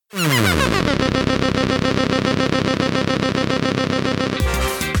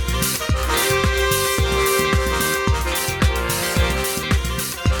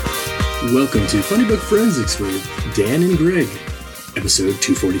Welcome to Funny Book Forensics with Dan and Greg, episode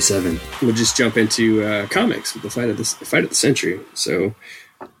 247. We'll just jump into comics with the fight of the century. So,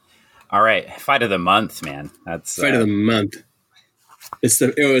 all right, fight of the month, man. That's fight of the month.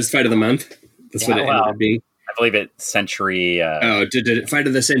 It was fight of the month. That's what it ended up being. I believe it's century. Fight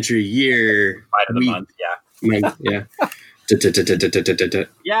of the century year. Fight of the month. Yeah. Month, yeah.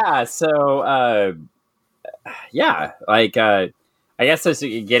 Yeah. So, I guess that's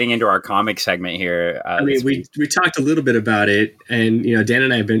getting into our comic segment here. We talked a little bit about it, and Dan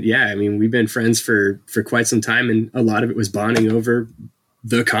and I have been we've been friends for quite some time, and a lot of it was bonding over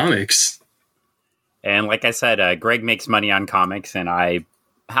the comics. And like I said, Greg makes money on comics, and I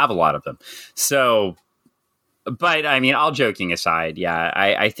have a lot of them. So, but I mean, all joking aside,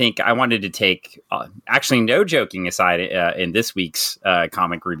 I think I wanted to take actually no joking aside in this week's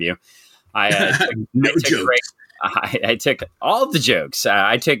comic review. No jokes. I took all of the jokes.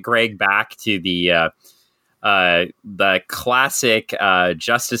 I took Greg back to the classic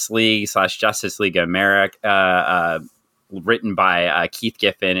Justice League / Justice League America, written by Keith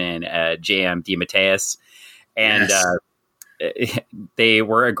Giffen and J.M. DeMatteis. And yes. They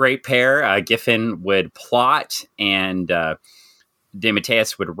were a great pair. Giffen would plot and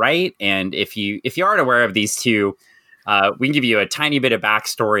DeMatteis would write. And if you aren't aware of these two, we can give you a tiny bit of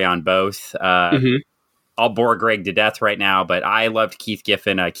backstory on both. I'll bore Greg to death right now, but I loved Keith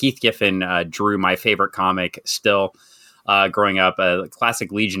Giffen. Keith Giffen drew my favorite comic still growing up, a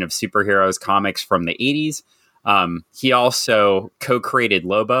classic Legion of Superheroes comics from the 80s. He also co-created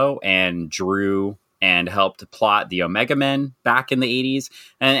Lobo and drew and helped plot the Omega Men back in the 80s.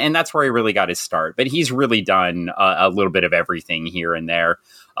 And that's where he really got his start. But he's really done a little bit of everything here and there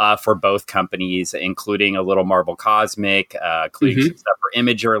for both companies, including a little Marvel Cosmic, including some stuff for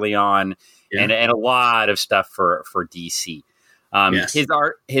Image early on. Yeah. And a lot of stuff for DC. Yes.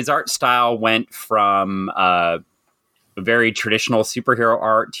 His art style went from very traditional superhero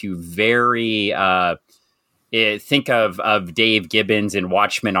art to very think of Dave Gibbons in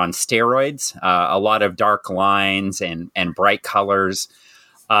Watchmen on steroids. A lot of dark lines and bright colors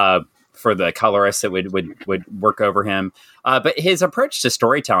for the colorists that would work over him. But his approach to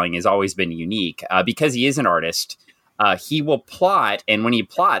storytelling has always been unique because he is an artist. He will plot, and when he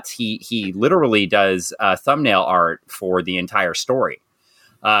plots, he literally does thumbnail art for the entire story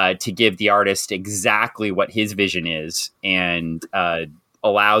to give the artist exactly what his vision is, and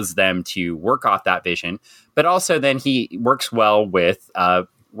allows them to work off that vision. But also, then he works well with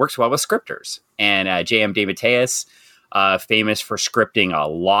scripters. And J.M. DeMatteis, famous for scripting a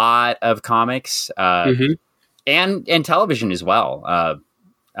lot of comics and television as well.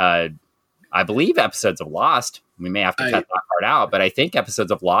 I believe episodes of Lost. We may have to cut that part out, but I think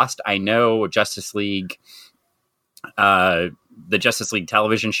episodes of Lost. I know Justice League, the Justice League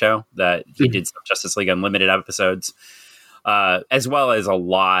television show that he did some Justice League Unlimited episodes, as well as a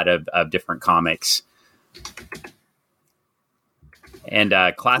lot of different comics and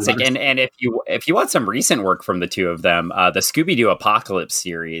classic. And if you want some recent work from the two of them, the Scooby-Doo Apocalypse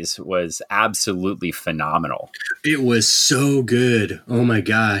series was absolutely phenomenal. It was so good. Oh my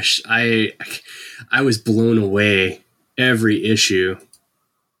gosh. I was blown away every issue.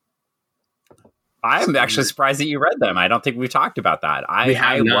 I'm actually surprised that you read them. I don't think we've talked about that.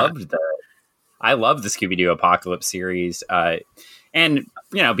 I loved the Scooby-Doo Apocalypse series. And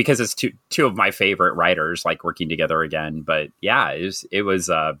because it's two of my favorite writers like working together again. But yeah, it was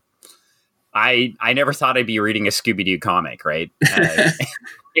I never thought I'd be reading a Scooby-Doo comic, right?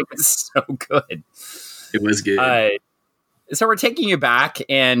 It was so good. It was good. So we're taking you back,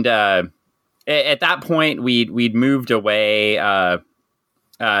 and at that point we'd moved away.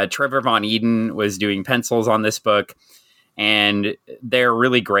 Trevor Von Eden was doing pencils on this book, and they're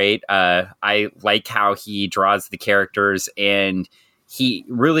really great. I like how he draws the characters, and he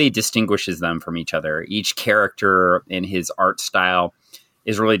really distinguishes them from each other. Each character in his art style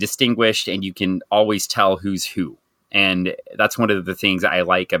is really distinguished, and you can always tell who's who. And that's one of the things I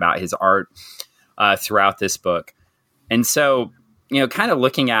like about his art throughout this book. And so, kind of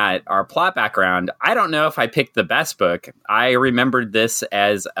looking at our plot background, I don't know if I picked the best book. I remembered this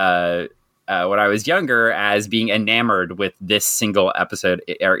as when I was younger as being enamored with this single episode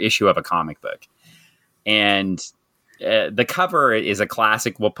or issue of a comic book. And the cover is a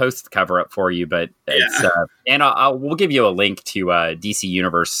classic. We'll post the cover up for you, but it's, and we'll give you a link to DC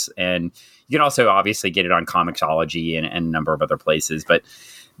Universe, and you can also obviously get it on Comixology and a number of other places. But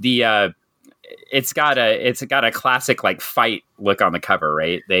it's got a classic like fight look on the cover,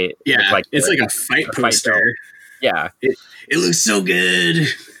 right? It's like a fight poster. Yeah, it looks so good.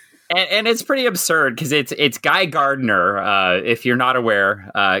 And it's pretty absurd because it's Guy Gardner. If you're not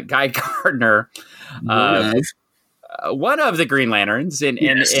aware, Guy Gardner, one of the Green Lanterns, and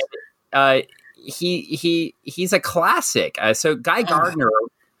he's a classic. So Guy Gardner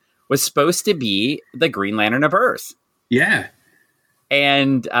was supposed to be the Green Lantern of Earth. Yeah.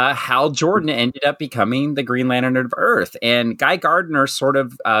 And Hal Jordan ended up becoming the Green Lantern of Earth. And Guy Gardner sort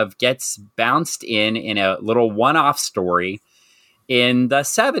of gets bounced in a little one-off story in the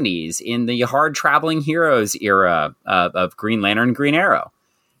 70s, in the hard traveling heroes era of Green Lantern, Green Arrow.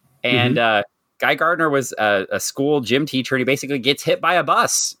 And Guy Gardner was a school gym teacher, and he basically gets hit by a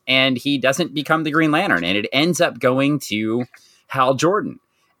bus, and he doesn't become the Green Lantern. And it ends up going to Hal Jordan.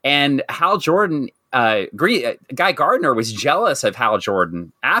 And Hal Jordan... Guy Gardner was jealous of Hal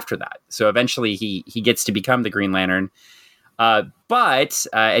Jordan after that. So eventually he gets to become the Green Lantern. But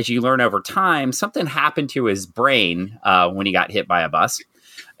as you learn over time, something happened to his brain when he got hit by a bus.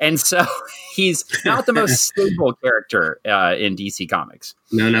 And so he's not the most stable character in DC Comics.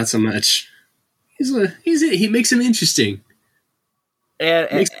 No, not so much. He makes him interesting.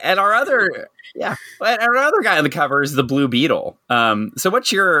 And our other guy on the cover is the Blue Beetle. So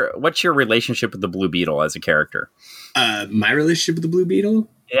what's your relationship with the Blue Beetle as a character? My relationship with the Blue Beetle?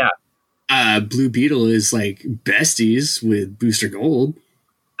 Yeah. Blue Beetle is like besties with Booster Gold.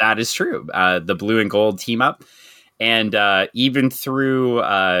 That is true. The Blue and Gold team up. And even through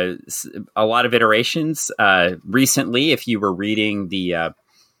a lot of iterations, recently, if you were reading the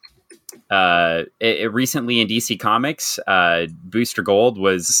recently in DC Comics, Booster Gold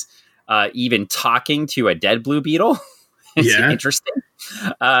was even talking to a dead Blue Beetle. It's interesting.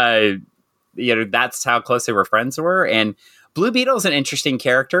 That's how close they were friends were. And Blue Beetle is an interesting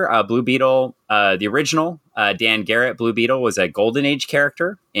character. Blue Beetle, the original Dan Garrett Blue Beetle, was a Golden Age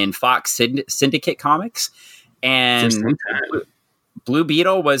character in Fox Syndicate Comics. And Blue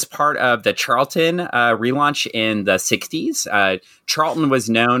Beetle was part of the Charlton relaunch in the 60s. Charlton was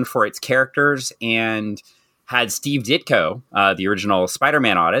known for its characters and had Steve Ditko, the original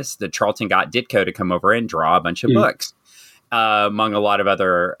Spider-Man artist. The Charlton got Ditko to come over and draw a bunch of books, among a lot of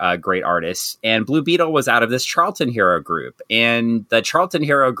other great artists. And Blue Beetle was out of this Charlton Hero group. And the Charlton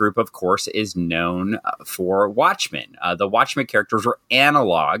Hero group, of course, is known for Watchmen. The Watchmen characters were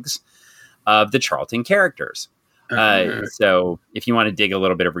analogs of the Charlton characters. So if you want to dig a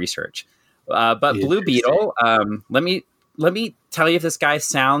little bit of research, but Blue Beetle, let me tell you if this guy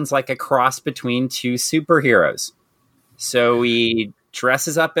sounds like a cross between two superheroes. So he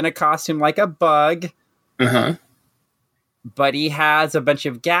dresses up in a costume like a bug, but he has a bunch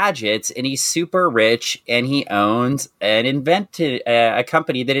of gadgets, and he's super rich, and he owns a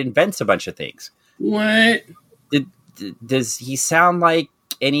company that invents a bunch of things. What? Does he sound like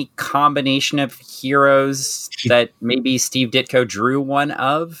any combination of heroes that maybe Steve Ditko drew one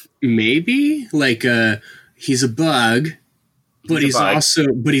of? Maybe like he's a bug, but he's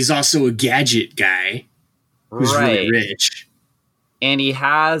also a gadget guy who's really rich. And he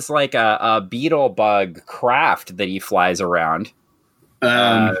has like a beetle bug craft that he flies around.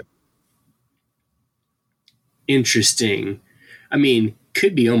 Interesting. I mean,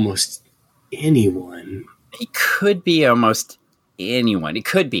 could be almost anyone. He could be almost anyone. It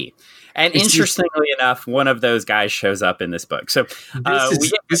could be. And interestingly enough, one of those guys shows up in this book. So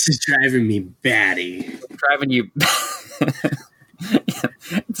this is driving me batty. Driving you.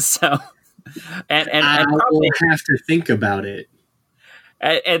 So, and I will have to think about it.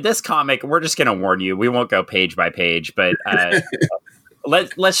 And this comic, we're just going to warn you, we won't go page by page, but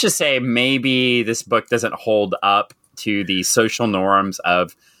let's just say maybe this book doesn't hold up to the social norms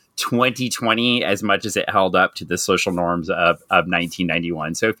of 2020 as much as it held up to the social norms of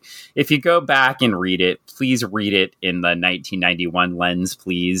 1991. So if you go back and read it, please read it in the 1991 lens,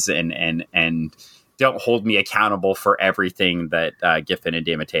 please, and don't hold me accountable for everything that Giffen and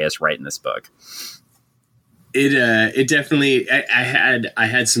DeMatteis write in this book. It definitely. I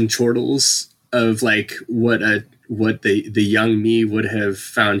had some chortles of like what the young me would have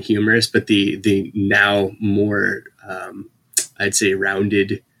found humorous, but the now more I'd say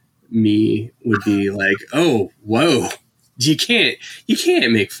rounded me would be like, oh, whoa, you can't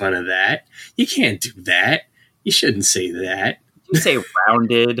make fun of that. You can't do that. You shouldn't say that. Did you say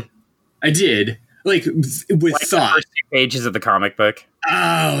rounded? I did. Like with thought. The first 2 pages of the comic book.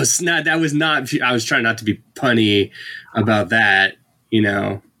 Oh, it's not. That was not. I was trying not to be punny about that. You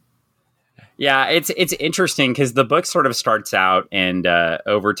know. Yeah, it's interesting because the book sort of starts out, and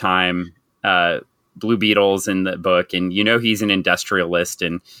over time, Blue Beetle's in the book, and he's an industrialist,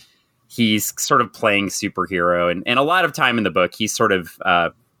 and he's sort of playing superhero, and a lot of time in the book, he's sort of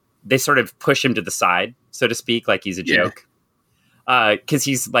they sort of push him to the side, so to speak, like he's a joke. because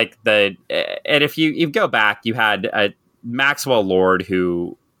he's like and if you go back, you had Maxwell Lord,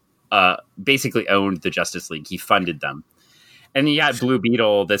 who basically owned the Justice League. He funded them. And you had Blue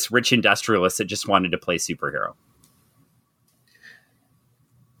Beetle, this rich industrialist that just wanted to play superhero.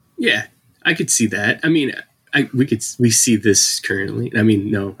 Yeah, I could see that. I mean, we see this currently. I mean,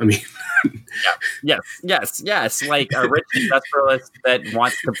 no, I mean, yes. Like a rich industrialist that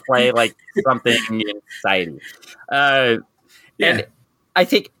wants to play like something in society. And I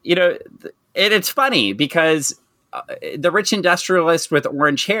think, it's funny because the rich industrialist with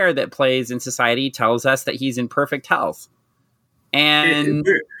orange hair that plays in Society tells us that he's in perfect health. And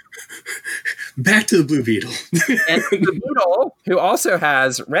back to the Blue Beetle. And the Beetle, who also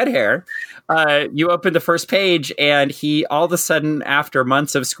has red hair, you open the first page and he all of a sudden, after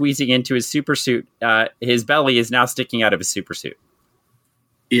months of squeezing into his super suit, his belly is now sticking out of his super suit.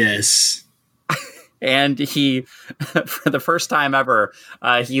 Yes. And he, for the first time ever,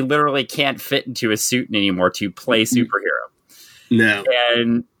 he literally can't fit into a suit anymore to play superhero. No.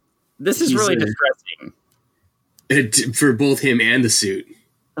 And this is really distressing. For both him and the suit.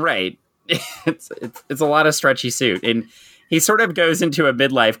 Right. It's a lot of stretchy suit. And he sort of goes into a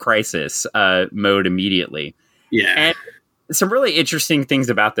midlife crisis mode immediately. Yeah. And some really interesting things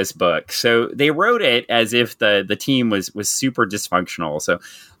about this book. So they wrote it as if the team was super dysfunctional. So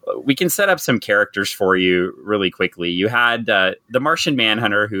we can set up some characters for you really quickly. You had the Martian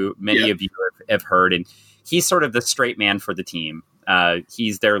Manhunter, who many of you have heard, and he's sort of the straight man for the team.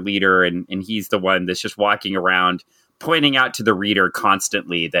 He's their leader, and he's the one that's just walking around pointing out to the reader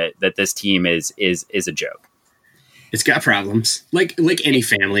constantly that this team is a joke. It's got problems, like any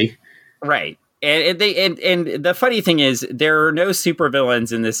family, right? And the funny thing is, there are no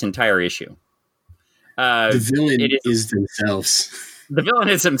supervillains in this entire issue. The villain is themselves. The villain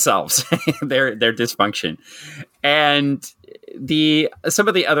is themselves. their dysfunction, and some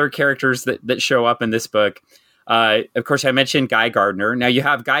of the other characters that show up in this book. Of course, I mentioned Guy Gardner. Now you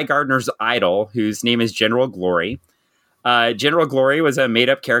have Guy Gardner's idol, whose name is General Glory. General Glory was a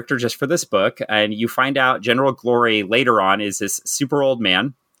made-up character just for this book, and you find out General Glory later on is this super old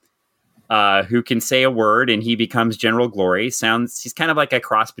man who can say a word, and he becomes General Glory. He's kind of like a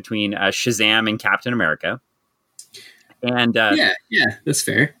cross between Shazam and Captain America. And yeah, that's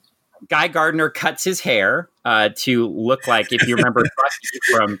fair. Guy Gardner cuts his hair to look like, if you remember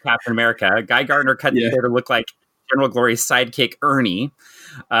from Captain America, Guy Gardner cuts his hair to look like General Glory's sidekick, Ernie,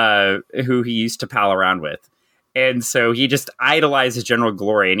 who he used to pal around with. And so he just idolizes General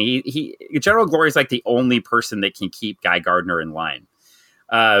Glory. And General Glory is like the only person that can keep Guy Gardner in line.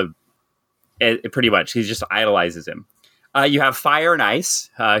 Pretty much. He just idolizes him. You have Fire and Ice,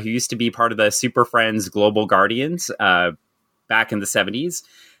 who used to be part of the Super Friends Global Guardians back in the 70s.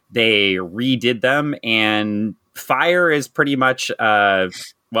 They redid them, and Fire is pretty much,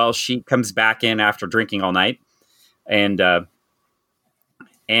 she comes back in after drinking all night. And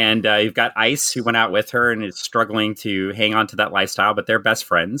you've got Ice, who went out with her and is struggling to hang on to that lifestyle, but they're best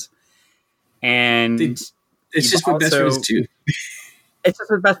friends. And it's just what best friends do. It's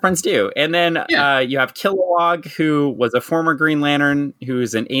just what best friends do. And then you have Kilowog, who was a former Green Lantern,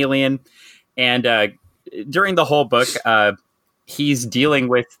 who's an alien. And during the whole book, he's dealing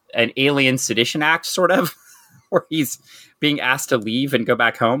with an alien sedition act, sort of, where he's being asked to leave and go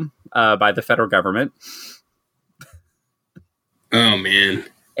back home by the federal government. Oh, man.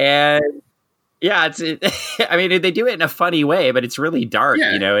 And I mean, they do it in a funny way, but it's really dark,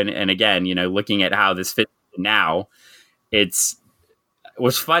 and again, looking at how this fits now, it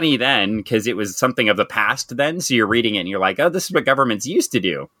was funny then because it was something of the past then. So you're reading it and you're like, oh, this is what governments used to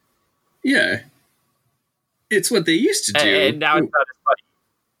do. Yeah. It's what they used to do. And now it's not as funny.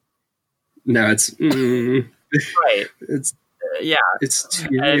 No, it's right. It's It's too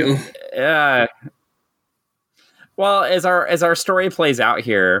real. Well, as our story plays out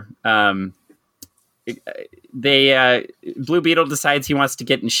here, Blue Beetle decides he wants to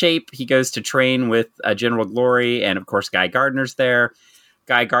get in shape. He goes to train with General Glory, and of course, Guy Gardner's there.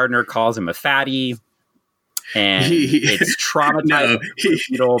 Guy Gardner calls him a fatty, and it's traumatizing Blue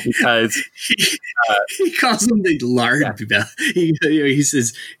Beetle because he calls him the lard bell. He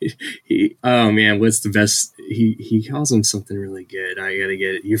says, "Oh man, what's the best?" He calls him something really good. I gotta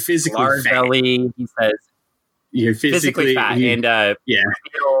get it. You're physically lard fat. Belly. He says you're physically fat, and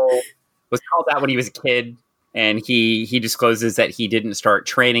Beetle was called that when he was a kid. And he discloses that he didn't start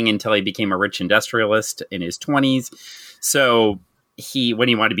training until he became a rich industrialist in his 20s. So when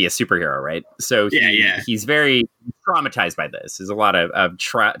he wanted to be a superhero, right? So he's very traumatized by this. There's a lot of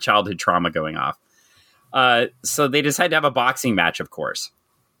childhood trauma going off. So they decide to have a boxing match, of course.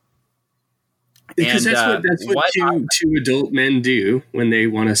 Because And that's what two adult men do when they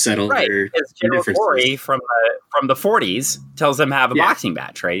want to settle right, their because General differences. Glory from the 40s tells them to have a boxing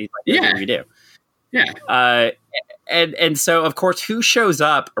match, right? He's like, that's what we do. Yeah. And so, of course, who shows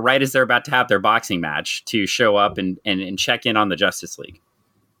up right as they're about to have their boxing match to show up and check in on the Justice League?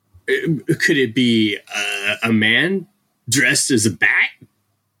 Could it be a man dressed as a bat?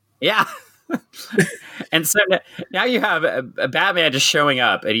 Yeah. And so now you have a Batman just showing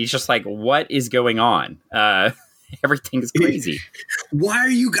up, and he's just like, what is going on? Everything's crazy. Why are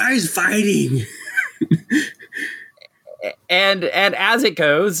you guys fighting? And as it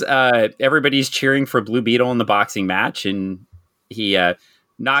goes, everybody's cheering for Blue Beetle in the boxing match, and he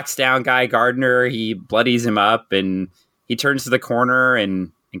knocks down Guy Gardner. He bloodies him up, and he turns to the corner,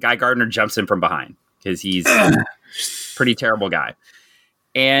 and Guy Gardner jumps in from behind because he's a pretty terrible guy.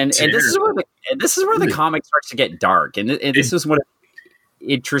 And this is where the comic starts to get dark, and this is one of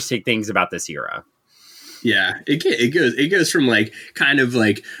the interesting things about this era. Yeah, it goes from like kind of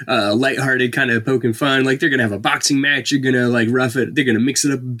like lighthearted, kind of poking fun, like they're gonna have a boxing match, you're gonna like rough it, they're gonna mix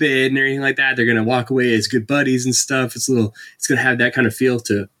it up a bit and everything like that. They're gonna walk away as good buddies and stuff. It's gonna have that kind of feel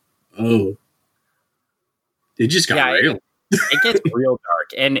to, it just got real. It gets real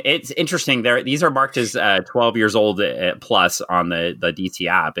dark, and it's interesting. These are marked as 12 years old plus on the DC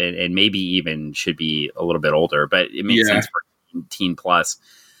app, and maybe even should be a little bit older, but it makes sense for teen plus.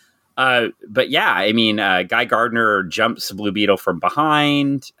 But yeah, I mean, Guy Gardner jumps Blue Beetle from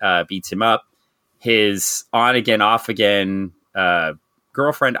behind, beats him up. His on again, off again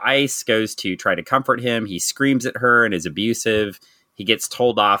girlfriend Ice goes to try to comfort him. He screams at her and is abusive. He gets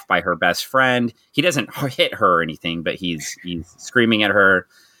told off by her best friend. He doesn't hit her or anything, but he's screaming at her.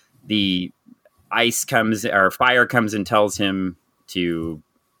 The fire comes and tells him to,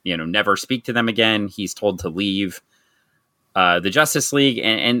 never speak to them again. He's told to leave the Justice League,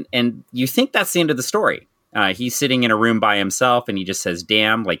 and you think that's the end of the story. He's sitting in a room by himself, and he just says,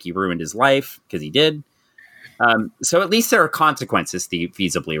 damn, like he ruined his life, because he did. So at least there are consequences,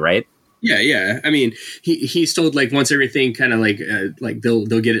 feasibly, right? Yeah. I mean, he's told like once everything kind of like they'll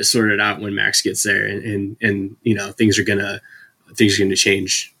get it sorted out when Max gets there, and things are gonna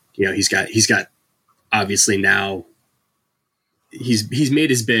change. He's got obviously now he's made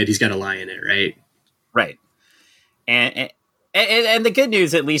his bed. He's got to lie in it, right? Right. And the good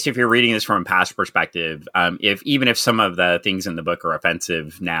news, at least if you're reading this from a past perspective, even if some of the things in the book are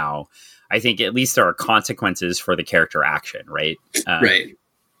offensive now, I think at least there are consequences for the character action, right? Right.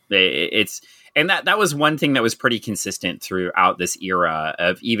 That was one thing that was pretty consistent throughout this era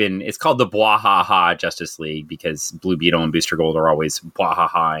of it's called the Bwahaha Justice League because Blue Beetle and Booster Gold are always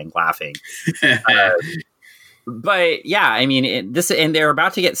Bwahaha-ing laughing. But yeah, I mean, and they're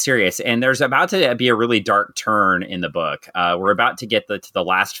about to get serious, and there's about to be a really dark turn in the book. We're about to get to the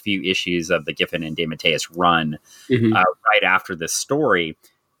last few issues of the Giffen and DeMatteis run right after this story.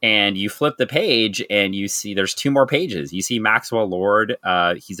 And you flip the page and you see there's 2 more pages. You see Maxwell Lord.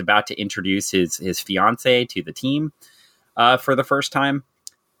 He's about to introduce his fiance to the team for the first time,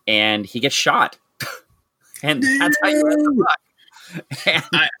 and he gets shot. And that's how you read the book.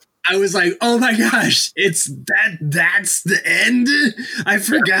 I was like, oh my gosh, that's the end. I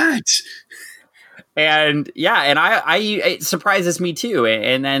forgot. And yeah, and it surprises me too.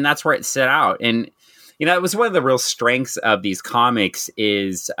 And then that's where it set out. And, it was one of the real strengths of these comics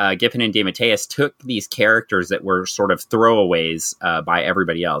is Giffen and DeMatteis took these characters that were sort of throwaways by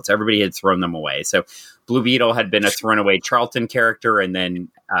everybody else. Everybody had thrown them away. So Blue Beetle had been a thrown away Charlton character and then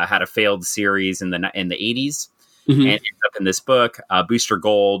had a failed series in the 80s. And ends up in this book. Booster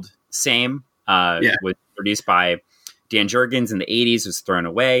Gold, same. Was produced by Dan Jurgens in the 80s, was thrown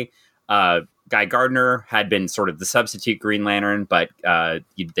away. Guy Gardner had been sort of the substitute Green Lantern, but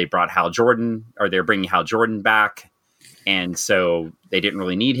they brought Hal Jordan, or they're bringing Hal Jordan back. And so they didn't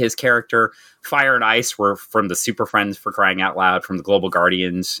really need his character. Fire and Ice were from the Super Friends, for crying out loud, from the Global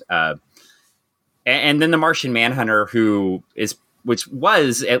Guardians. And then the Martian Manhunter, which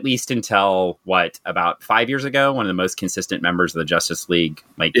was, at least until about 5 years ago, one of the most consistent members of the Justice League.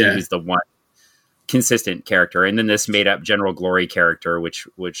 He was the one consistent character. And then this made up General Glory character, which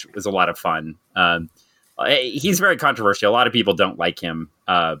was a lot of fun. He's very controversial. A lot of people don't like him.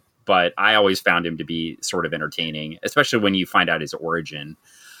 But I always found him to be sort of entertaining, especially when you find out his origin.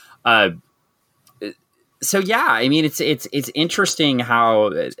 So yeah, I mean, it's interesting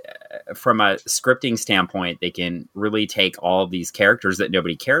how, from a scripting standpoint, they can really take all of these characters that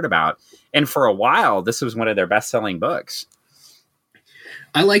nobody cared about, and for a while, this was one of their best-selling books.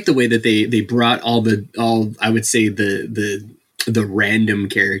 I like the way that they brought all I would say the random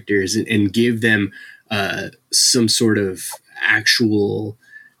characters and give them some sort of actual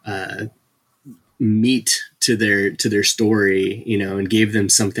meat to their story, and gave them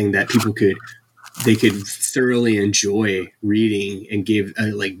something that they could thoroughly enjoy reading, and gave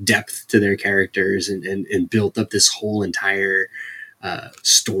like depth to their characters, and built up this whole entire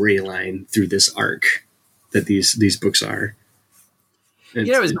storyline through this arc that these books are.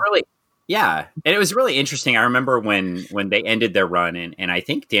 It was really, yeah. And it was really interesting. I remember when they ended their run, and I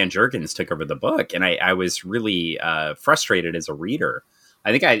think Dan Jurgens took over the book, and I was really frustrated as a reader.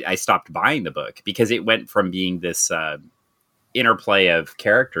 I think I stopped buying the book because it went from being this interplay of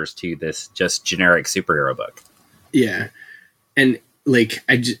characters to this just generic superhero book. Yeah. And like,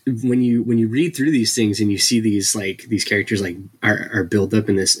 when you read through these things and you see these characters like are built up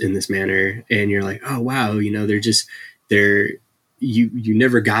in this manner, and you're like, oh wow, they're you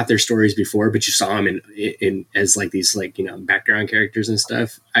never got their stories before, but you saw them in as like these background characters and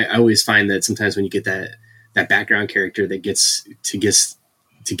stuff. I always find that sometimes when you get that background character that gets to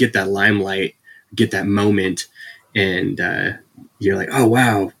get that limelight, get that moment, and you're like, oh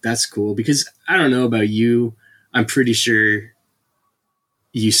wow, that's cool. Because I don't know about you, I'm pretty sure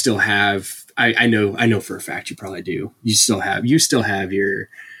you still have. I know for a fact you probably do. You still have your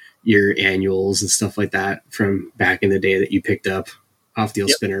annuals and stuff like that from back in the day that you picked up off the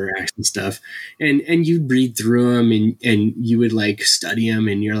old spinner racks and stuff, and you'd read through them, and you would like study them,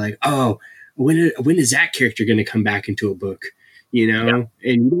 and you're like, oh, when is that character going to come back into a book? And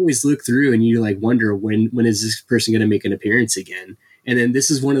you always look through and you like wonder when is this person going to make an appearance again? And then this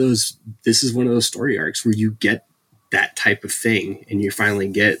is one of those story arcs where you get that type of thing, and you finally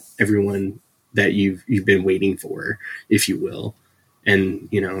get everyone that you've been waiting for, if you will. And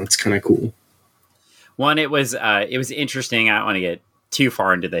it's kind of cool. One, it was interesting. I don't want to get too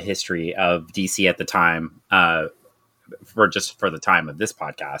far into the history of DC at the time, for the time of this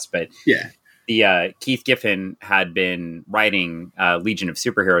podcast, but yeah. The Keith Giffen had been writing Legion of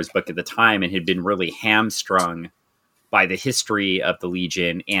Superheroes book at the time, and had been really hamstrung by the history of the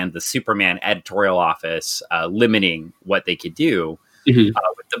Legion and the Superman editorial office limiting what they could do with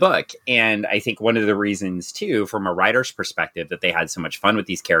the book. And I think one of the reasons, too, from a writer's perspective, that they had so much fun with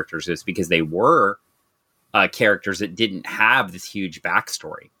these characters is because they were characters that didn't have this huge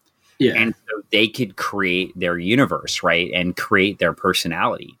backstory. Yeah. And so they could create their universe, right? And create their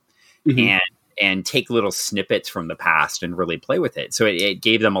personality. And take little snippets from the past and really play with it. So it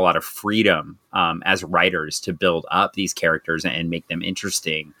gave them a lot of freedom as writers to build up these characters and make them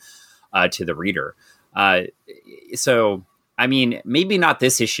interesting to the reader. So, I mean, maybe not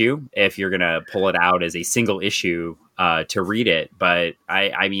this issue if you're going to pull it out as a single issue to read it. But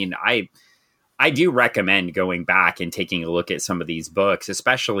I do recommend going back and taking a look at some of these books,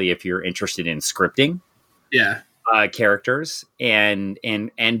 especially if you're interested in scripting. Yeah. Characters and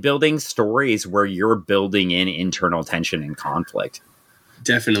building stories where you're building in internal tension and conflict.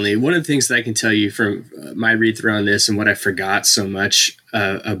 Definitely. One of the things that I can tell you from my read through on this, and what I forgot so much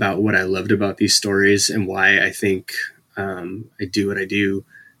about what I loved about these stories, and why I think I do what I do,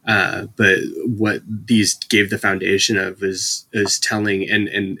 but what these gave the foundation of is telling,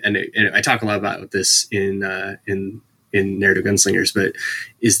 and I talk a lot about this in Narrative Gunslingers, but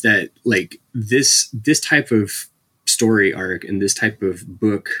is that like this type of story arc and this type of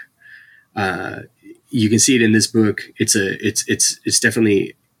book, you can see it in this book. It's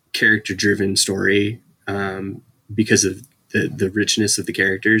definitely character driven story because of the richness of the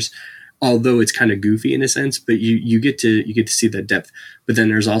characters, although it's kind of goofy in a sense, but you get to see that depth. But then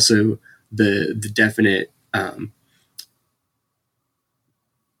there's also the definite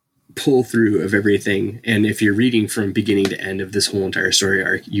pull through of everything. And if you're reading from beginning to end of this whole entire story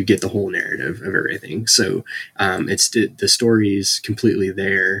arc, you get the whole narrative of everything. So it's the story is completely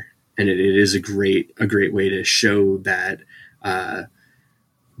there, and it is a great way to show that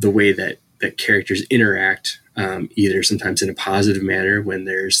the way that characters interact, either sometimes in a positive manner when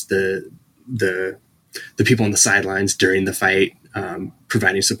there's the people on the sidelines during the fight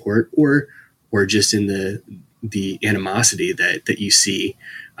providing support, or just in the animosity that you see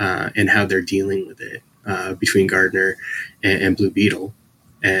and how they're dealing with it between Gardner and Blue Beetle,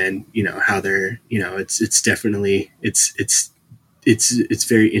 and how they're it's definitely it's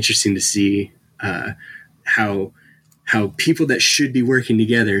very interesting to see how people that should be working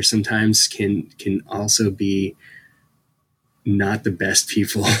together sometimes can also be not the best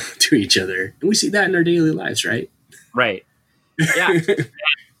people to each other, and we see that in our daily lives, right? Yeah.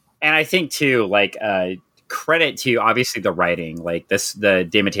 And I think too, like credit to obviously the writing, like the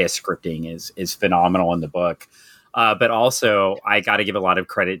DeMatteis scripting is phenomenal in the book, but also I got to give a lot of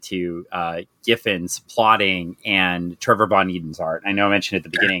credit to Giffen's plotting and Trevor Von Eden's art. I know I mentioned at the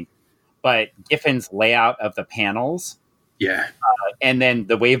beginning, but Giffen's layout of the panels Yeah. And then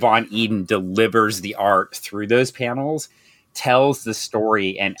the way Von Eden delivers the art through those panels tells the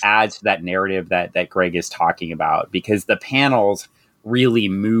story and adds to that narrative that Greg is talking about, because the panels really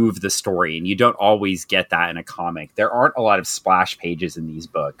move the story, and you don't always get that in a comic. There aren't a lot of splash pages in these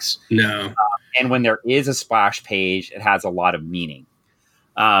books. No. And when there is a splash page, it has a lot of meaning.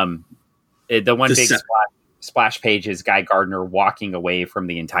 The one big splash page is Guy Gardner walking away from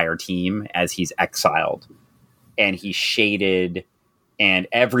the entire team as he's exiled, and he's shaded, and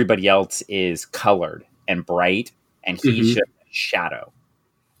everybody else is colored and bright, and he's just a shadow.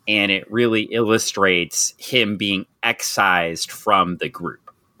 And it really illustrates him being excised from the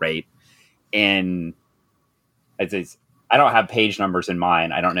group, right? And I don't have page numbers in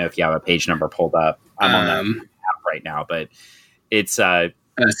mind. I don't know if you have a page number pulled up. I'm on that app right now, but it's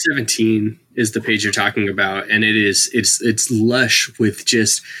 17 is the page you're talking about, and it's lush with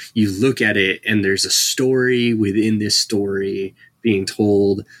just, you look at it and there's a story within this story being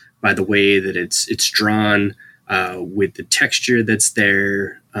told by the way that it's drawn, with the texture that's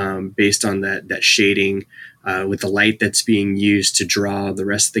there, based on that shading, with the light that's being used to draw the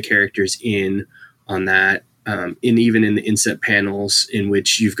rest of the characters in on that, and even in the inset panels in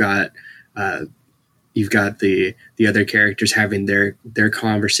which you've got the other characters having their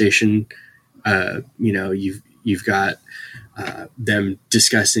conversation. You've got them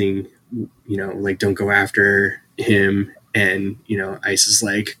discussing, like, don't go after him, and Ice is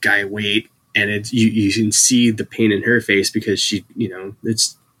like, Guy, wait, and you can see the pain in her face because she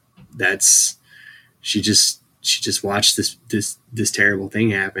just watched this terrible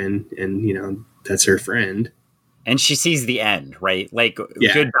thing happen, and that's her friend. And she sees the end, right? Like,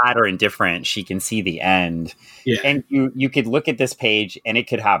 good, bad, or indifferent, she can see the end. Yeah. And you could look at this page and it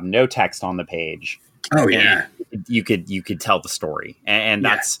could have no text on the page. Oh, yeah. You could tell the story. And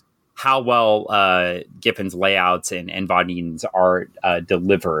that's how well Giffen's layouts and Von Eden's art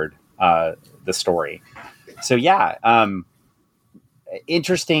delivered the story. So,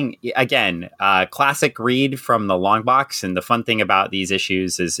 interesting. Again, classic read from the long box. And the fun thing about these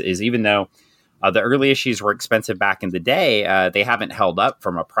issues is even though the early issues were expensive back in the day, they haven't held up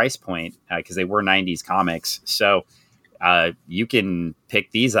from a price point because they were 90s comics. So you can pick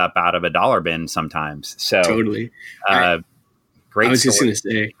these up out of a dollar bin sometimes. So totally. Great. I was just going to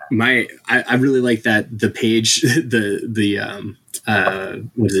say, I really like that the page,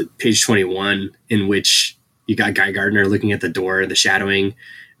 what is it, page 21, in which you got Guy Gardner looking at the door, the shadowing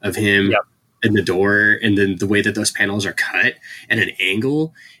of him in the door, and then the way that those panels are cut at an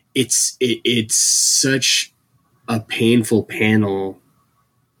angle. It's such a painful panel.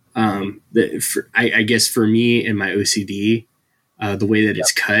 I guess for me and my OCD, the way that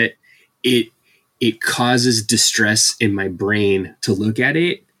it's cut, it causes distress in my brain to look at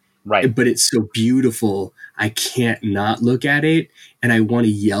it. Right. But it's so beautiful, I can't not look at it, and I want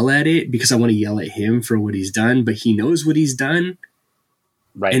to yell at it because I want to yell at him for what he's done, but he knows what he's done.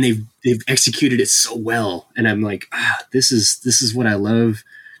 Right. And they've executed it so well. And I'm like, this is what I love.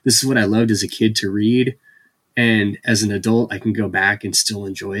 This is what I loved as a kid to read. And as an adult, I can go back and still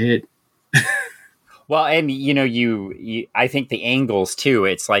enjoy it. Well, and you I think the angles too,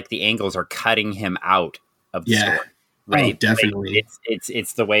 it's like the angles are cutting him out of the story. Right. Oh, definitely.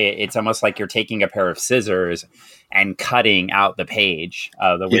 It's the way it's almost like you're taking a pair of scissors and cutting out the page,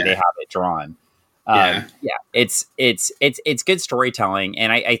 the way they have it drawn. It's good storytelling.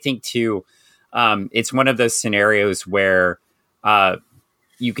 And I think too, it's one of those scenarios where,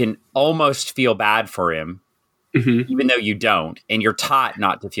 you can almost feel bad for him, even though you don't, and you're taught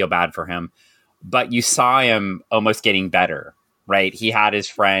not to feel bad for him, but you saw him almost getting better, right? He had his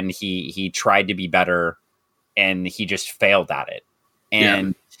friend, he tried to be better, and he just failed at it.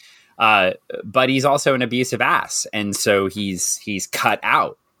 And, but he's also an abusive ass. And so he's cut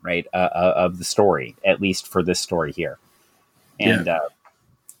out, right, of the story, at least for this story here. And,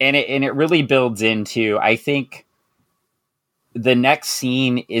 and it really builds into, I think, the next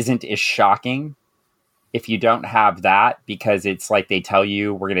scene isn't as shocking if you don't have that, because it's like they tell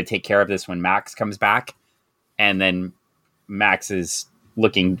you, we're going to take care of this when Max comes back. And then Max is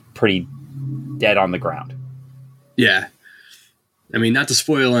looking pretty dead on the ground. Yeah. I mean, not to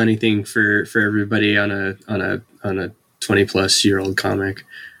spoil anything for everybody on a 20+ year old comic.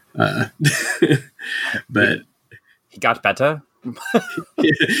 But he got better.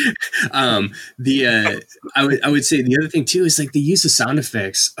 I would say the other thing too is like the use of sound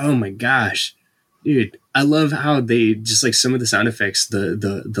effects. Oh my gosh, dude, I love how they just, like, some of the sound effects,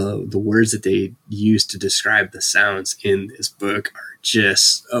 the words that they use to describe the sounds in this book are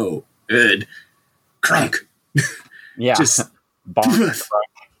just so good. Crunk. Yeah. Just bonk.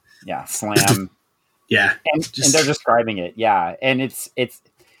 Yeah. Slam. Yeah. And they're describing it. Yeah. And it's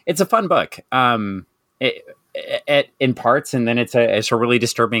a fun book. In parts, and then it's a really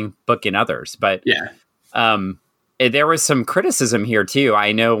disturbing book in others. But there was some criticism here too.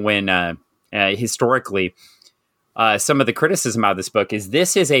 I know when historically, some of the criticism out of this book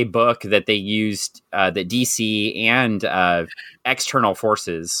is a book that they used that DC and external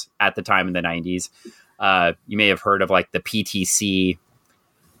forces at the time in the 90s. You may have heard of like the PTC,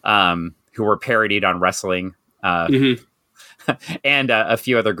 who were parodied on wrestling, and a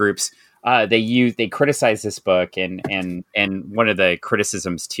few other groups. They criticized this book, and one of the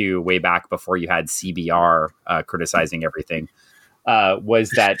criticisms too, way back before you had CBR criticizing everything,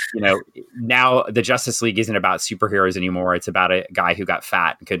 was that, now the Justice League isn't about superheroes anymore. It's about a guy who got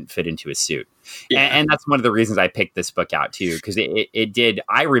fat and couldn't fit into his suit. Yeah. And that's one of the reasons I picked this book out too, because it did.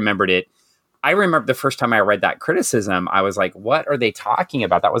 I remembered it. I remember the first time I read that criticism, I was like, what are they talking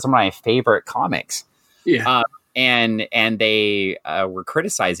about? That was one of my favorite comics. Yeah. And they were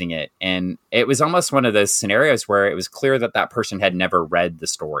criticizing it. And it was almost one of those scenarios where it was clear that person had never read the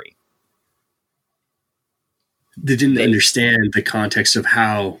story. They didn't understand the context of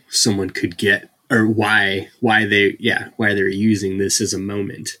how someone could get, or why they're using this as a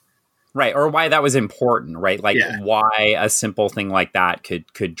moment. Right. Or why that was important, right? Like why a simple thing like that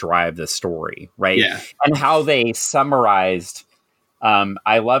could drive the story, right? Yeah. And how they summarized,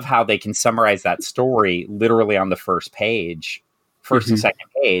 I love how they can summarize that story literally on the first and second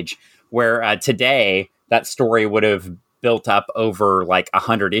page, where today that story would have built up over like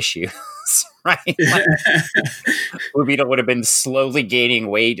 100 issues, right? Like, Ubita would have been slowly gaining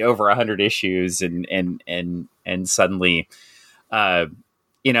weight over 100 issues and suddenly, and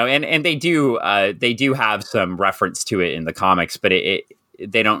they do have some reference to it in the comics, but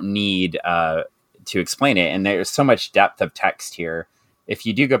they don't need to explain it. And there's so much depth of text here. If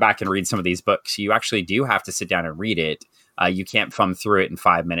you do go back and read some of these books, you actually do have to sit down and read it. You can't thumb through it in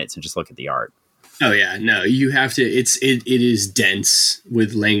 5 minutes and just look at the art. Oh yeah, no, you have to. It is dense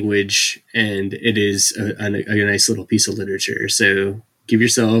with language, and it is a nice little piece of literature. So give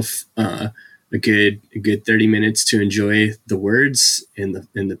yourself a good 30 minutes to enjoy the words and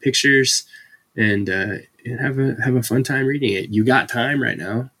the pictures, and have a fun time reading it. You got time right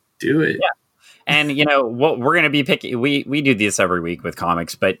now. Do it. Yeah. And what we're going to be picking, we do this every week with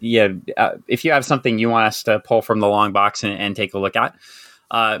comics, but if you have something you want us to pull from the long box and take a look at,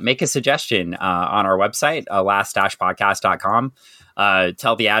 make a suggestion on our website, last-podcast.com.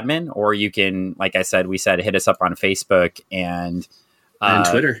 Tell the admin, or you can, like I said, hit us up on Facebook and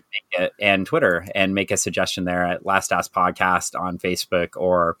Twitter. And make a suggestion there at Last Dash Podcast on Facebook,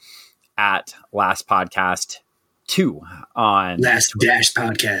 or at Last Podcast 2 on Last Dash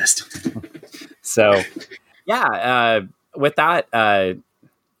Podcast. So, with that,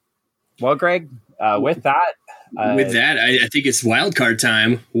 Greg, with that, I think it's wild card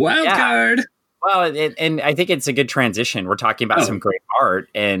time. Wild card. Well, and I think it's a good transition. We're talking about some great art,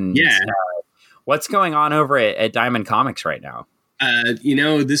 and what's going on over at Diamond Comics right now?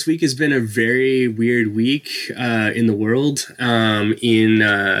 This week has been a very weird week in the world, in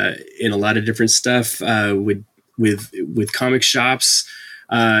a lot of different stuff with comic shops.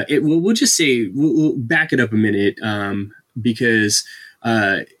 We'll just say we'll back it up a minute, because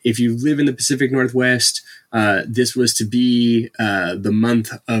if you live in the Pacific Northwest, this was to be the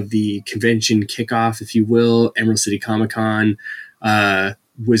month of the convention kickoff, if you will. Emerald City Comic Con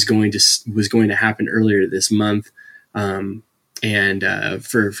was going to happen earlier this month, and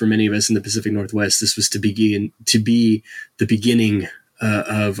for many of us in the Pacific Northwest, this was to be the beginning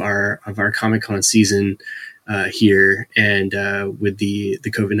of our Comic Con season here, and with the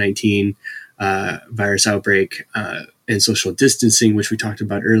COVID-19 virus outbreak and social distancing, which we talked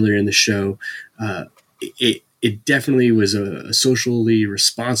about earlier in the show, it definitely was a socially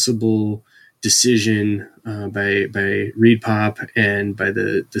responsible decision by ReedPop and by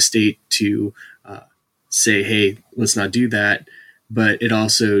the state to say, hey, let's not do that. But it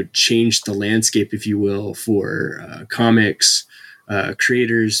also changed the landscape, if you will, for comics,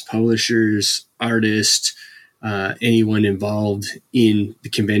 creators, publishers, artists, anyone involved in the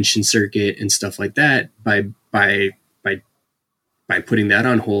convention circuit and stuff like that, by putting that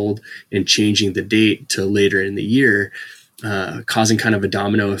on hold and changing the date to later in the year, causing kind of a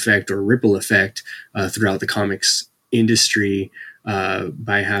domino effect or ripple effect throughout the comics industry,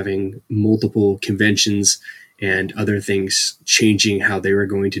 by having multiple conventions and other things changing how they were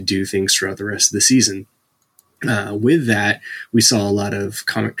going to do things throughout the rest of the season. With that, we saw a lot of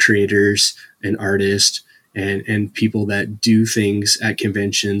comic creators and artists and people that do things at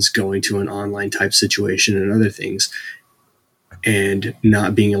conventions going to an online type situation and other things. and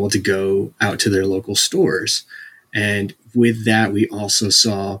not being able to go out to their local stores. And with that, we also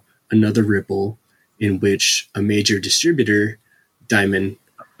saw another ripple in which a major distributor, Diamond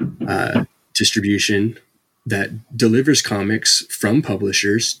Distribution, that delivers comics from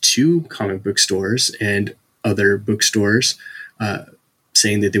publishers to comic book stores and other bookstores,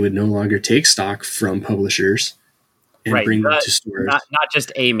 saying that they would no longer take stock from publishers and bring them to stores. Not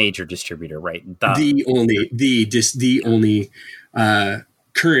just a major distributor, right?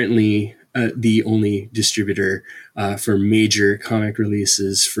 Currently the only distributor for major comic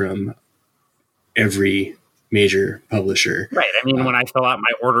releases from every major publisher. Right. I mean, when I fill out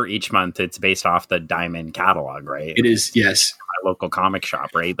my order each month, it's based off the Diamond catalog, right? It is, yes. My local comic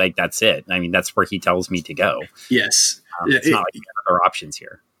shop, right? Like, that's it. I mean, that's where he tells me to go. Yes. It's not like you have other options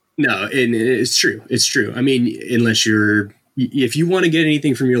here. No, and it's true. It's true. I mean, if you want to get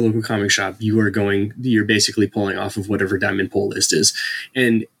anything from your local comic shop, you're basically pulling off of whatever Diamond pull list is.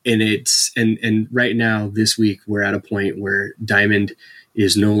 And right now, this week, we're at a point where Diamond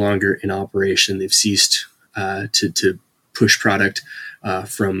is no longer in operation. They've ceased to push product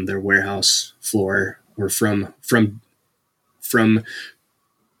from their warehouse floor or from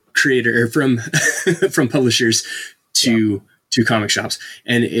creator or from publishers to comic shops,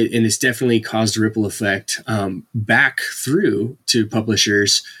 and it's definitely caused a ripple effect back through to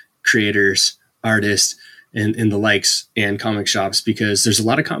publishers, creators, artists, and the likes, and comic shops, because there's a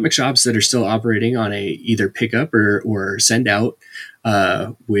lot of comic shops that are still operating on a either pickup or send out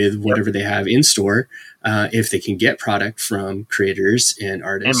with whatever they have in store, if they can get product from creators and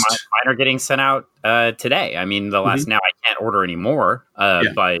artists. And mine are getting sent out today. I mean, now I can't order anymore,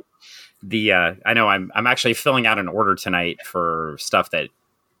 but I know I'm actually filling out an order tonight for stuff that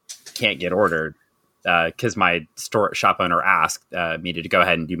can't get ordered because my shop owner asked me to go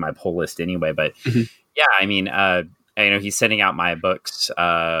ahead and do my pull list anyway. But yeah, I mean, I know he's sending out my books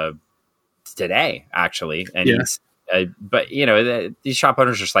today actually, and he's. But these shop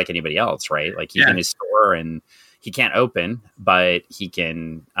owners are just like anybody else, right? Like he's in his store and he can't open, but he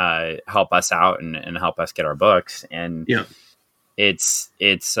can help us out and help us get our books. And it's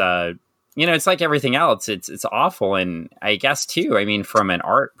it's like everything else. It's awful. And I guess too, I mean, from an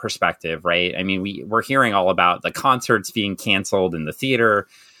art perspective, right? I mean, we're hearing all about the concerts being canceled and the theater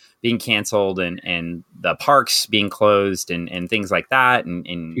being canceled and the parks being closed and things like that. And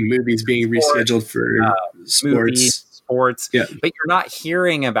movies being rescheduled for sports. Yeah. But you're not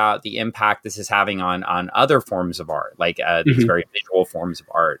hearing about the impact this is having on other forms of art, like these very visual forms of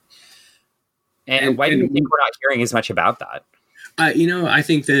art. And why do you think we're not hearing as much about that? I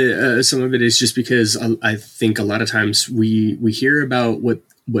think that some of it is just because I think a lot of times we hear about what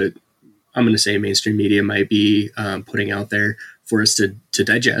I'm going to say mainstream media might be putting out there for us to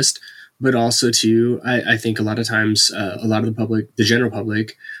digest, but also too, I think a lot of times a lot of the public, the general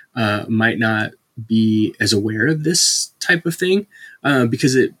public, might not be as aware of this type of thing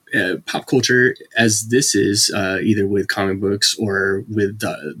because pop culture, as this is either with comic books or with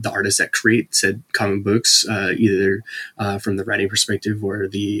the artists that create said comic books, either from the writing perspective or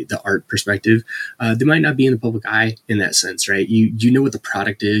the art perspective, they might not be in the public eye in that sense, right? You know what the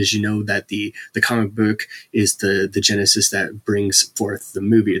product is, you know that the comic book is the genesis that brings forth the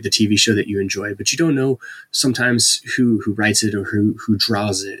movie or the TV show that you enjoy, but you don't know sometimes who writes it or who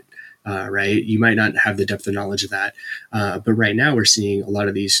draws it. Right, you might not have the depth of knowledge of that, but right now we're seeing a lot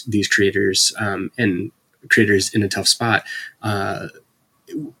of these creators and creators in a tough spot. A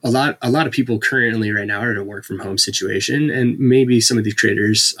lot of people currently right now are in a work from home situation, and maybe some of these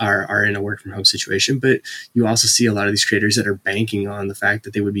creators are in a work from home situation. But you also see a lot of these creators that are banking on the fact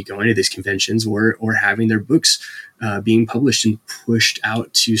that they would be going to these conventions or having their books being published and pushed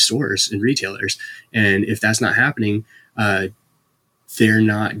out to stores and retailers. And if that's not happening, they're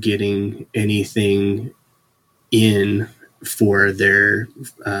not getting anything in for their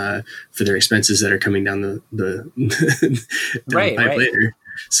expenses that are coming down the pipe later.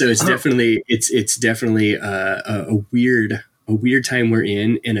 So it's definitely a weird time we're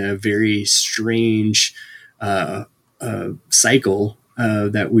in a very strange cycle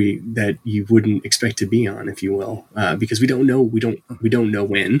that you wouldn't expect to be on, if you will, because we don't know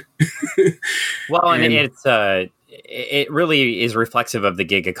when. Well, and it really is reflexive of the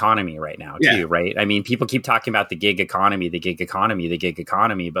gig economy right now too, right? I mean, people keep talking about the gig economy,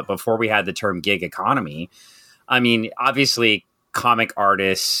 but before we had the term gig economy, I mean, obviously comic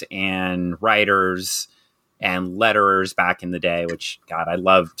artists and writers and letterers back in the day, which, God, I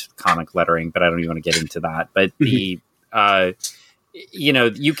loved comic lettering, but I don't even want to get into that. But you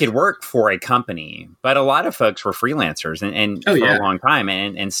could work for a company, but a lot of folks were freelancers and for a long time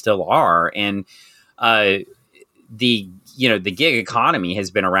and still are. And, the the gig economy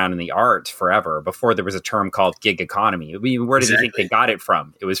has been around in the arts forever. Before there was a term called gig economy. I mean, where do you think they got it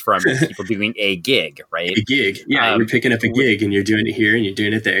from? It was from people doing a gig, right? A gig. Yeah. You're picking up a gig and you're doing it here and you're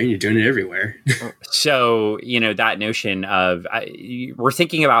doing it there and you're doing it everywhere. So, that notion of we're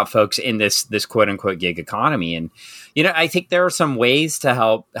thinking about folks in this quote unquote gig economy. And, I think there are some ways to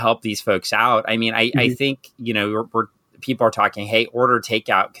help these folks out. I mean, I think, people are talking, hey, order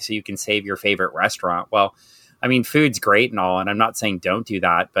takeout so you can save your favorite restaurant. Well, I mean, food's great and all, and I'm not saying don't do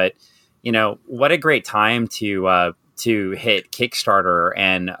that, but what a great time to hit Kickstarter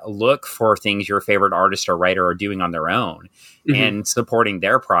and look for things your favorite artist or writer are doing on their own and supporting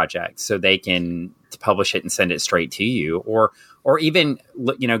their project so they can publish it and send it straight to you, or even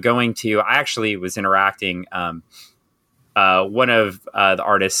going to. I actually was interacting. One of the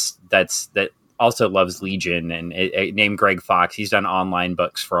artists that also loves Legion and named Greg Fox. He's done online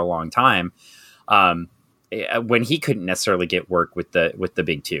books for a long time. When he couldn't necessarily get work with the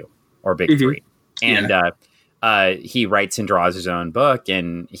big two or big three, and he writes and draws his own book,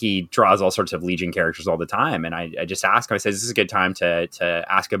 and he draws all sorts of Legion characters all the time. And I just asked him, I said, "This is a good time to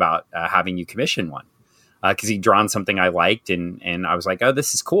ask about having you commission one." Because he'd drawn something I liked, and I was like, "Oh,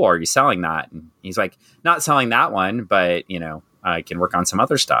 this is cool. Are you selling that?" And he's like, "Not selling that one, but I can work on some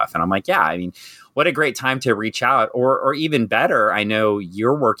other stuff." And I'm like, "Yeah, I mean, what a great time to reach out, or even better, I know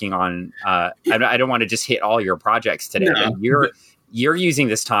you're working on. I don't want to just hit all your projects today, but you're using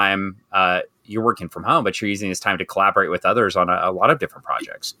this time. You're working from home, but you're using this time to collaborate with others on a lot of different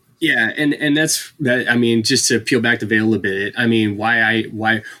projects." Yeah, and that's that. I mean, just to peel back the veil a bit. I mean, why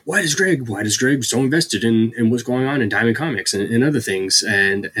is Greg so invested in what's going on in Diamond Comics and other things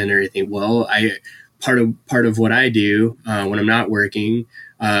and everything? Well, part of what I do when I'm not working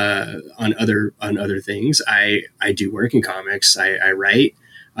on other things, I do work in comics. I write.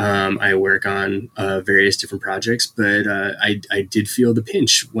 I work on various different projects, but I did feel the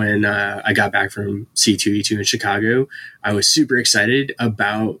pinch when I got back from C2E2 in Chicago. I was super excited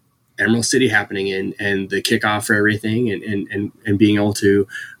about Emerald City happening and the kickoff for everything and being able to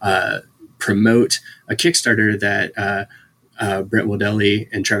promote a Kickstarter that Brett Wildelli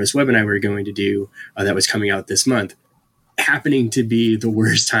and Travis Webb and I were going to do that was coming out this month. Happening to be the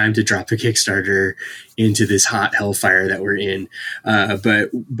worst time to drop a Kickstarter into this hot hellfire that we're in.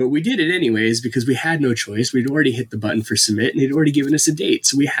 But we did it anyways because we had no choice. We'd already hit the button for submit and they'd already given us a date.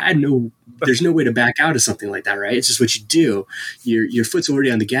 So there's no way to back out of something like that, right? It's just what you do. Your foot's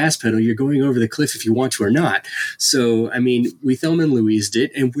already on the gas pedal. You're going over the cliff if you want to or not. So, I mean, we Thelma and Louise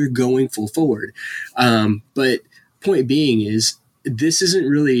it and we're going full forward. But point being is this isn't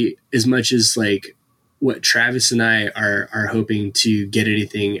really as much as like, what Travis and I are hoping to get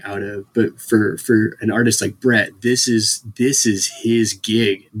anything out of, but for an artist like Brett, this is his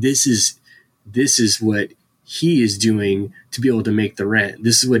gig. This is what he is doing to be able to make the rent.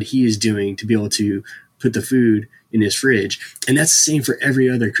 This is what he is doing to be able to put the food in his fridge. And that's the same for every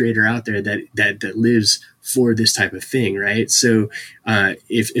other creator out there that lives for this type of thing, right? So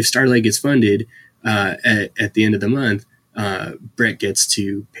if Starlight gets funded at the end of the month, Brett gets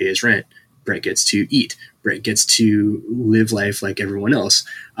to pay his rent. Brett gets to eat. Brett gets to live life like everyone else.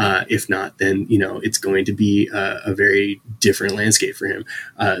 If not, then, it's going to be a very different landscape for him.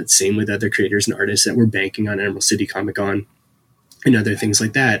 Same with other creators and artists that we're banking on Emerald City Comic Con and other things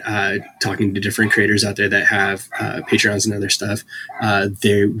like that. Talking to different creators out there that have Patreons and other stuff.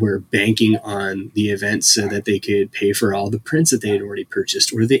 They were banking on the event so that they could pay for all the prints that they had already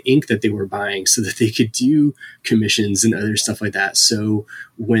purchased or the ink that they were buying so that they could do commissions and other stuff like that. So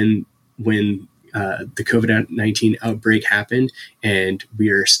when the COVID-19 outbreak happened and we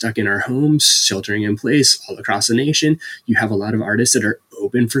are stuck in our homes, sheltering in place all across the nation, you have a lot of artists that are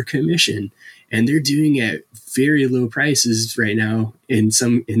open for commission and they're doing it at very low prices right now in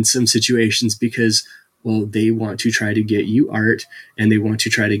some situations because, well, they want to try to get you art and they want to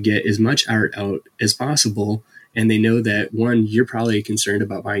try to get as much art out as possible. And they know that, one, you're probably concerned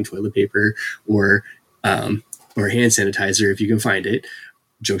about buying toilet paper or hand sanitizer if you can find it.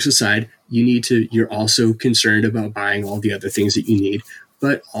 Jokes aside, you're also concerned about buying all the other things that you need,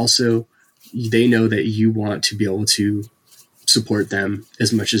 but also they know that you want to be able to support them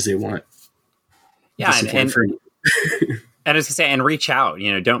as much as they want. Yeah. And I was gonna say, and reach out,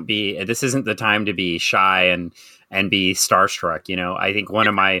 this isn't the time to be shy and be starstruck. I think one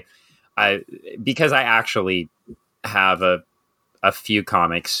of because I actually have a few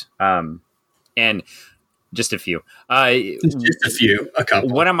comics, and Just a few. Just a few, a couple.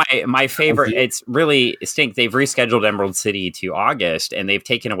 One of my favorite. It's really stink. They've rescheduled Emerald City to August, and they've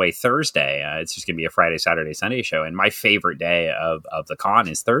taken away Thursday. It's just going to be a Friday, Saturday, Sunday show. And my favorite day of the con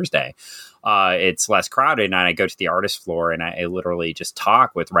is Thursday. It's less crowded, and I go to the artist floor, and I literally just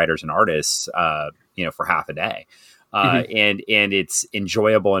talk with writers and artists, for half a day. And it's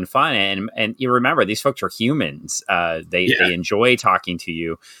enjoyable and fun. And you remember, these folks are humans. They enjoy talking to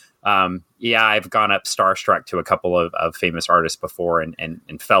you. I've gone up starstruck to a couple of famous artists before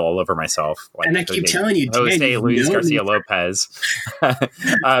and fell all over myself. Like, and I keep telling you, Jose Luis Garcia Lopez.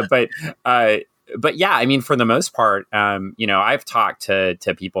 But yeah, I mean, for the most part, I've talked to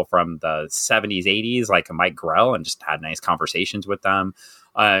people from the 70s, 80s, like Mike Grell, and just had nice conversations with them.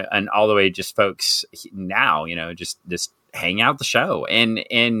 And all the way just folks now, just hang out the show, and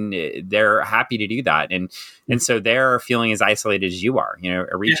they're happy to do that. And so they're feeling as isolated as you are,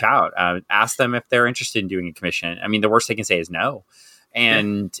 reach out, ask them if they're interested in doing a commission. I mean, the worst they can say is no.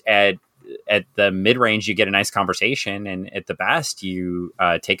 And at the mid-range, you get a nice conversation, and at the best, you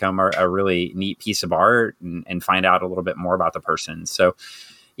take home a really neat piece of art and find out a little bit more about the person. So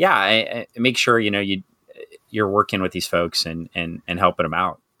I make sure, you're working with these folks and helping them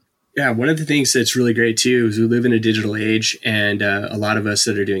out. Yeah, one of the things that's really great too is we live in a digital age, and a lot of us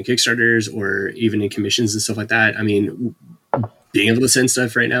that are doing Kickstarters or even in commissions and stuff like that. I mean, being able to send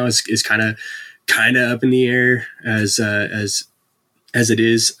stuff right now is kind of up in the air as it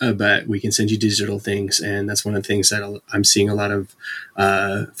is, but we can send you digital things, and that's one of the things that I'm seeing a lot of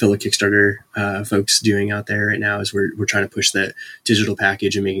fellow Kickstarter folks doing out there right now. Is we're trying to push that digital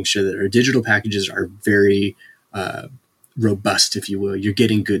package and making sure that our digital packages are very robust, if you will. You're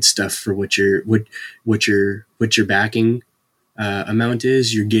getting good stuff for what your backing amount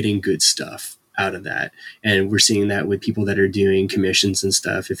is. You're getting good stuff out of that, and we're seeing that with people that are doing commissions and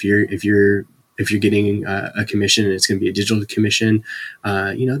stuff. If you're getting a commission and it's going to be a digital commission,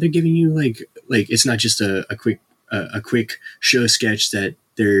 they're giving you like it's not just a quick show sketch that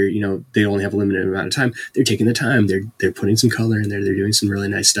they only have a limited amount of time. They're taking the time. They're putting some color in there. They're doing some really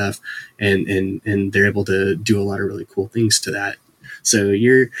nice stuff, and they're able to do a lot of really cool things to that. So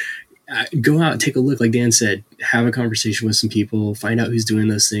go out and take a look. Like Dan said, have a conversation with some people, find out who's doing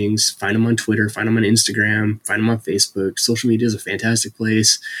those things, find them on Twitter, find them on Instagram, find them on Facebook. Social media is a fantastic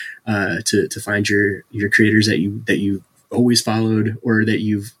place to find your creators that you've always followed, or that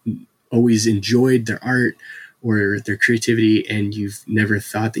you've always enjoyed their art or their creativity, and you've never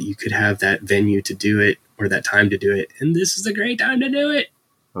thought that you could have that venue to do it or that time to do it. And this is a great time to do it.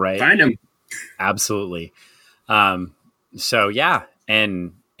 Right. Find them. Absolutely. So yeah.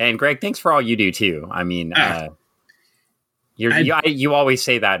 And Greg, thanks for all you do too. I mean, you always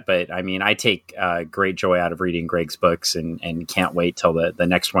say that, but I mean, I take great joy out of reading Greg's books, and can't wait till the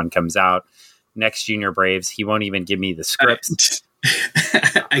next one comes out. Next Junior Braves. He won't even give me the scripts.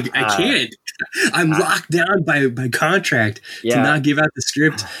 I can't. I'm locked down by contract to not give out the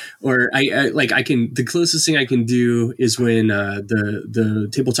script, or I can. The closest thing I can do is when the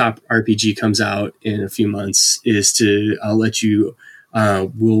tabletop RPG comes out in a few months. I'll let you.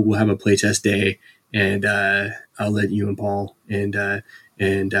 We'll have a playtest day, and I'll let you and Paul and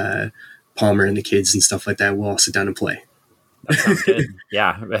Palmer and the kids and stuff like that. We'll all sit down and play. That sounds good.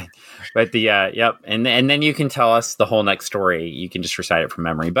 Yeah. But yep. And then you can tell us the whole next story. You can just recite it from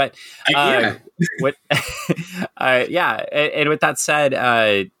memory. But And with that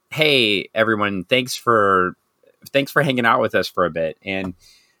said, hey everyone, thanks for hanging out with us for a bit. And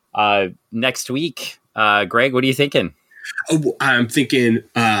next week, Greg, what are you thinking? Oh, I'm thinking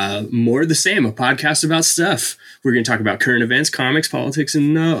more of the same, a podcast about stuff. We're going to talk about current events, comics, politics,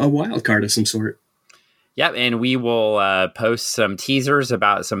 and a wild card of some sort. Yep, and we will post some teasers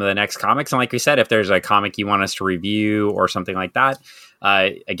about some of the next comics. And like we said, if there's a comic you want us to review or something like that,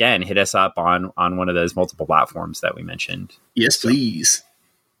 again, hit us up on one of those multiple platforms that we mentioned. Yes, please.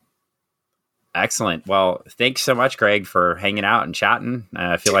 Excellent. Well, thanks so much, Greg, for hanging out and chatting.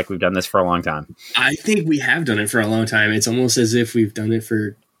 I feel like we've done this for a long time. I think we have done it for a long time. It's almost as if we've done it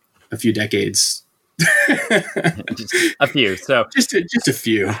for a few decades. Just a few. So just a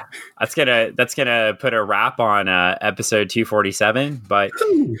few. That's gonna put a wrap on episode 247. But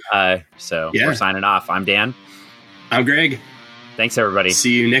we're signing off. I'm Dan. I'm Greg. Thanks, everybody.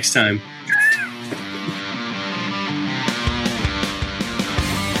 See you next time.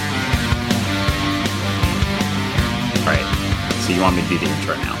 All right. So you want me to do the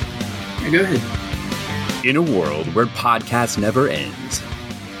intro now? Yeah, go ahead. In a world where podcast never ends.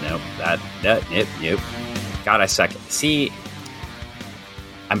 Nope. Nope. God, I suck. See,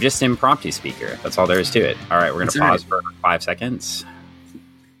 I'm just an impromptu speaker. That's all there is to it. All right, we're going to pause for 5 seconds.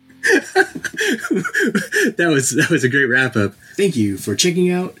 That was a great wrap up. Thank you for checking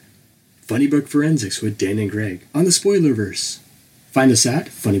out Funny Book Forensics with Dan and Greg on the Spoilerverse. Find us at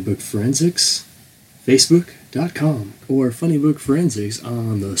Funny Book Forensics, Facebook.com, or Funny Book Forensics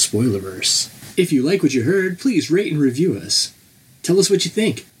on the Spoilerverse. If you like what you heard, please rate and review us. Tell us what you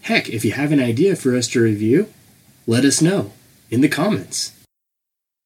think. Heck, if you have an idea for us to review, let us know in the comments.